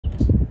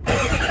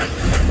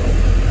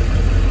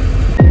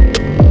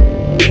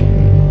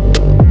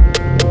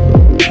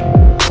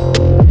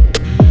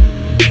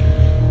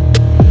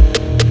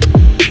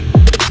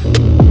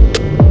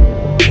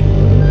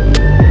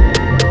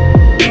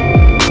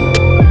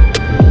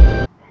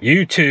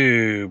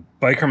YouTube,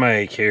 Biker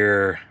Mike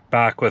here,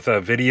 back with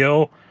a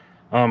video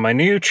on my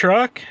new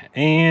truck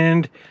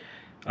and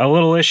a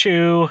little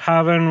issue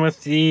having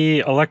with the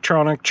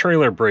electronic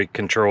trailer brake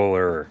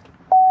controller.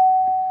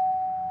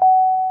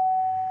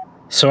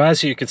 So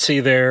as you can see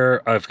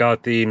there, I've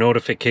got the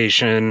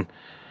notification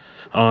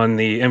on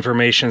the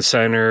information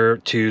center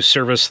to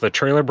service the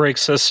trailer brake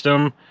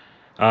system.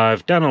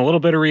 I've done a little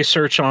bit of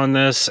research on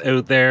this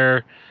out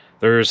there.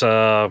 There's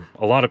a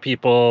lot of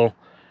people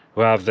who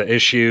have the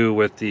issue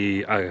with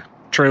the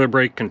trailer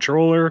brake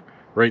controller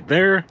right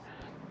there.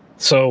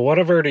 So what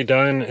I've already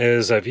done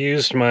is I've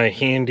used my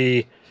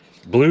handy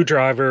Blue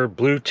Driver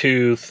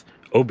Bluetooth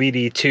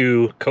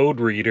OBD2 code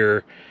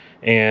reader,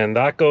 and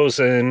that goes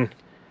in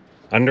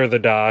under the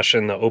dash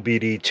in the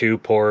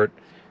OBD2 port.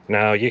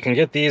 Now you can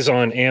get these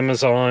on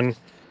Amazon.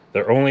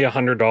 They're only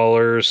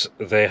 $100.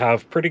 They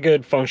have pretty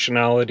good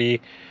functionality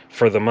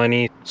for the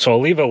money. So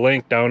I'll leave a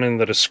link down in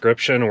the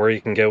description where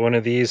you can get one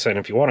of these. And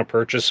if you want to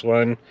purchase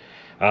one,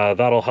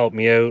 that'll help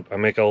me out. I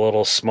make a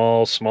little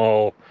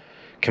small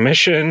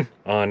commission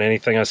on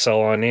anything I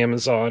sell on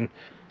Amazon.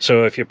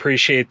 So if you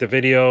appreciate the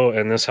video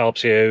and this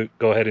helps you out,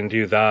 go ahead and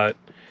do that.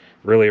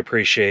 Really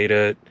appreciate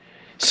it.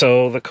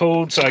 So the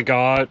codes I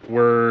got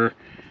were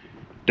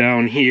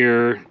down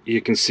here. You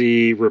can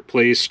see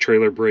replace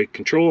trailer brake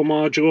control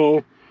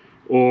module,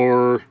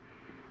 or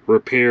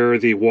repair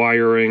the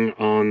wiring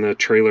on the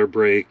trailer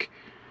brake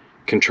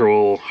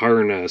control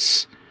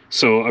harness.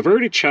 So I've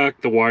already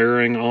checked the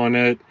wiring on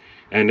it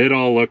and it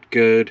all looked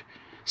good.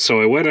 So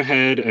I went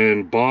ahead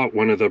and bought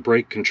one of the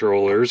brake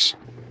controllers.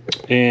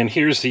 And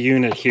here's the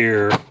unit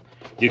here.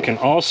 You can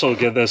also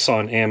get this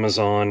on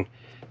Amazon,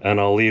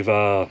 and I'll leave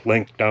a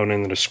link down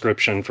in the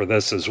description for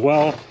this as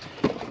well.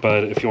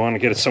 But if you want to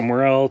get it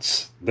somewhere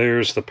else,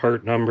 there's the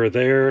part number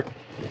there.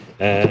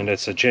 And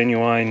it's a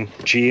genuine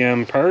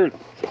GM part.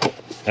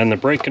 And the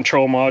brake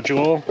control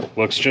module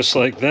looks just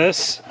like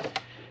this.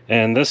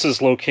 And this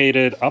is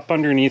located up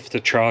underneath the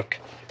truck,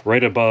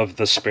 right above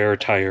the spare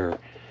tire.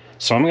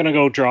 So I'm gonna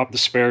go drop the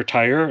spare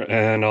tire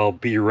and I'll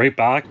be right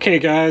back. Okay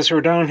guys,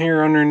 we're down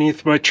here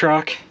underneath my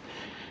truck.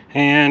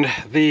 And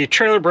the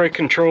trailer brake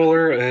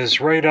controller is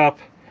right up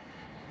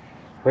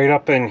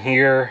in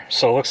here.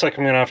 So it looks like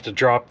I'm gonna have to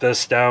drop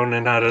this down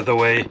and out of the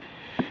way.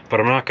 But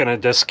I'm not going to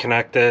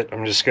disconnect it.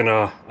 I'm just going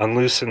to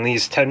unloosen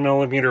these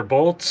 10mm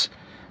bolts.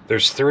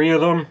 There's 3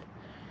 of them.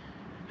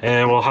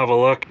 And we'll have a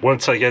look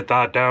once I get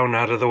that down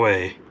out of the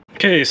way.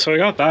 Okay, so I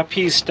got that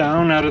piece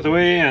down out of the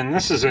way, and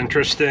this is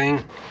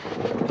interesting.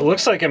 It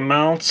looks like it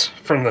mounts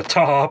from the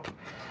top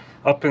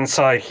up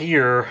inside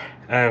here,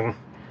 and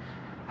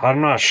I'm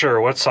not sure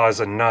what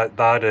size of nut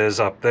that is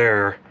up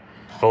there.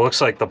 It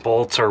looks like the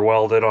bolts are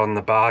welded on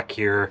the back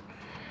here.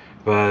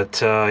 But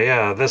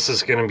yeah, this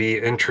is going to be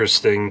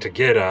interesting to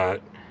get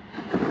at.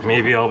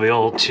 Maybe I'll be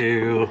able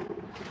to...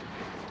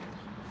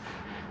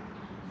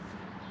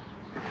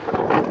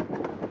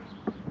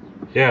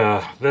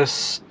 Yeah,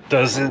 this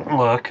doesn't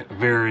look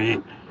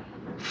very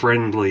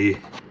friendly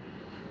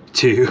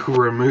to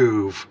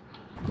remove.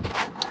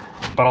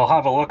 But I'll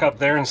have a look up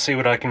there and see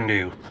what I can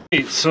do.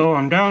 Okay, so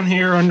I'm down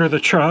here under the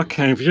truck,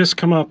 and if you just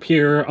come up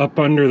here, up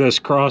under this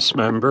cross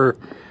member,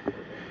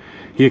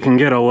 you can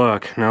get a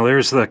look. Now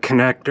there's the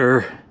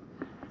connector,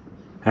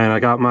 and I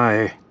got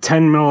my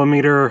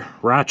 10mm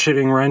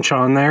ratcheting wrench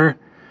on there,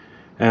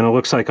 and it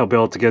looks like I'll be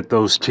able to get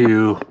those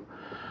 2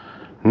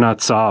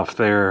 nuts off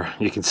there.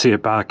 You can see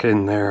it back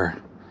in there.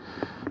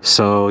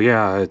 So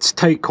yeah, it's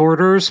tight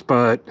quarters,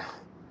 but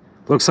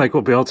looks like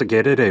we'll be able to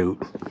get it out.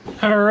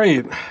 All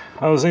right,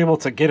 I was able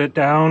to get it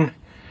down.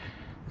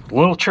 A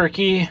little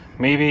tricky.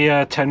 Maybe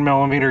a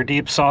 10mm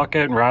deep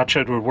socket and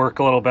ratchet would work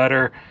a little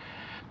better.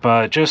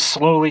 But just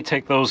slowly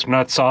take those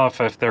nuts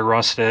off if they're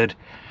rusted.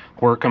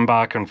 Work them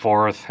back and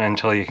forth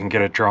until you can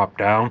get it dropped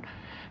down.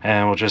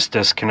 And we'll just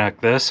disconnect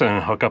this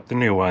and hook up the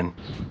new one.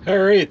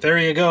 Alright, there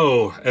you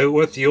go. Out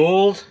with the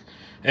old,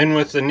 in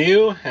with the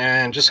new,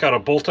 and just got to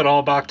bolt it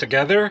all back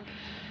together.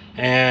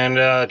 And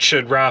it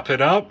should wrap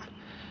it up.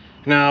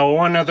 Now,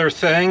 one other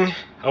thing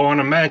I want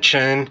to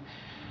mention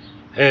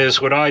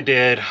is what I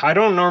did. I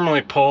don't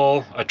normally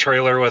pull a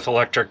trailer with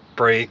electric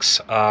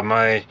brakes.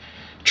 My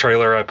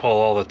trailer I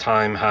pull all the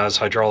time has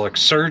hydraulic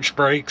surge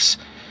brakes,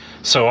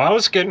 so I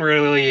was getting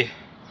really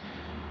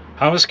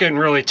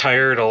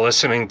tired of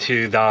listening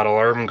to that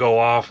alarm go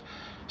off.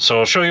 So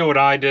I'll show you what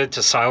I did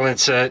to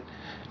silence it.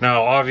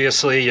 Now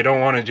obviously you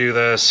don't want to do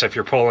this if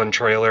you're pulling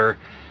trailer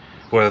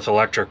with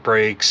electric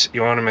brakes.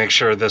 You want to make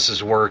sure this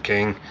is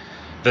working.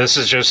 This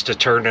is just to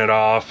turn it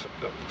off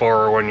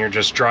for when you're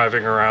just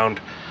driving around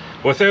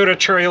without a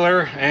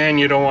trailer and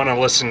you don't want to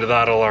listen to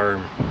that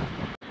alarm.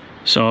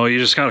 So you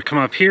just got to come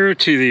up here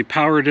to the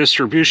power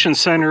distribution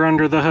center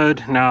under the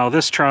hood. Now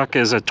this truck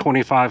is a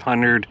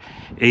 2500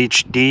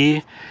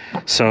 HD,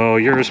 so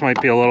yours might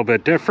be a little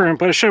bit different,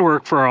 but it should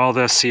work for all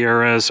the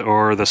Sierras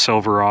or the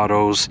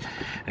Silverados.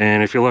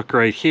 And if you look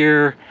right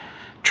here,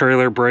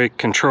 trailer brake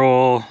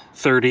control,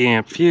 30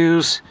 amp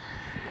fuse.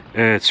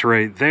 It's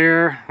right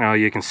there. Now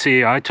you can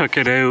see I took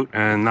it out,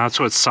 and that's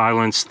what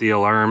silenced the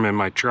alarm in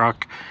my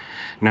truck.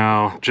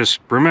 Now just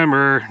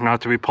remember not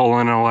to be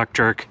pulling an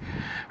electric,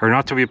 or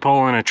not to be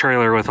pulling a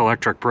trailer with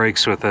electric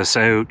brakes with this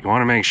out. You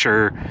want to make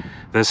sure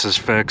this is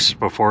fixed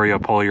before you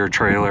pull your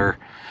trailer.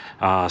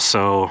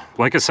 So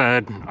like I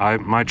said,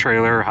 my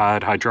trailer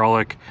had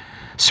hydraulic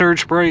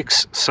surge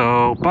brakes,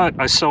 but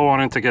I still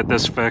wanted to get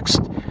this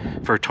fixed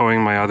for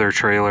towing my other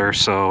trailer.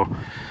 So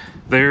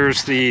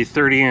there's the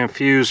 30 amp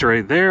fuse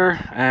right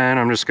there, and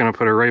I'm just going to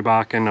put it right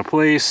back into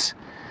place.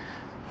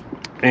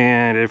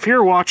 And if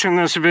you're watching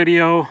this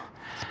video,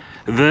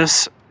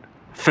 this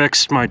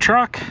fixed my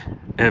truck.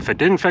 If it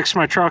didn't fix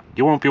my truck,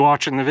 you won't be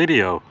watching the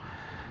video.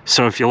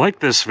 So if you like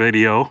this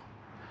video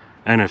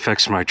and it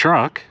fixed my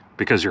truck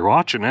because you're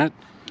watching it,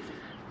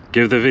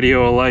 give the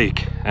video a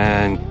like.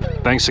 And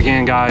thanks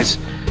again, guys.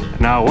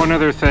 Now, one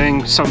other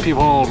thing, some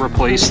people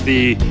replace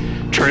the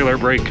trailer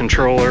brake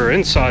controller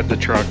inside the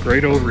truck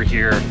right over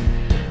here,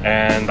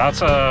 and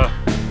that's a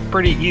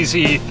pretty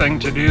easy thing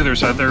to do.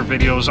 There's other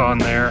videos on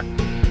there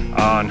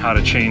on how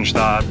to change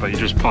that, but you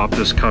just pop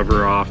this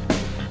cover off.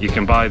 You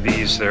can buy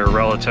these, they're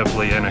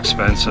relatively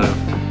inexpensive,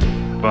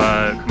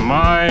 but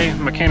my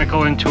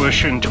mechanical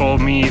intuition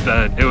told me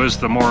that it was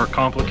the more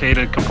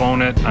complicated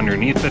component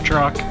underneath the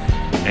truck.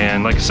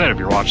 And like I said, if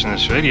you're watching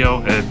this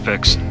video, it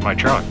fixed my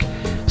truck.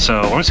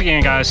 So once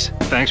again, guys,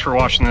 thanks for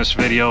watching this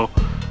video.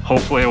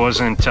 Hopefully it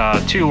wasn't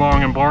too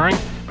long and boring,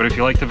 but if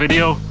you like the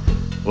video,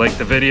 like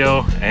the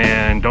video,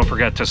 and don't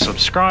forget to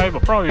subscribe.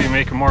 I'll probably be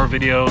making more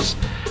videos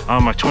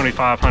on my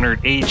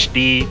 2500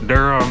 HD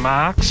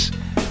Duramax.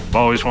 I've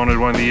always wanted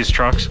one of these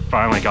trucks,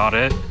 finally got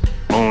it.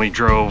 Only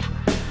drove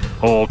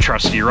old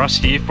trusty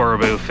Rusty for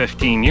about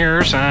 15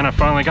 years, and I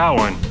finally got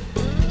one.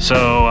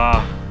 So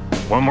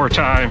one more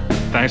time,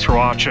 thanks for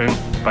watching.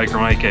 Biker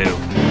Mike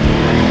out.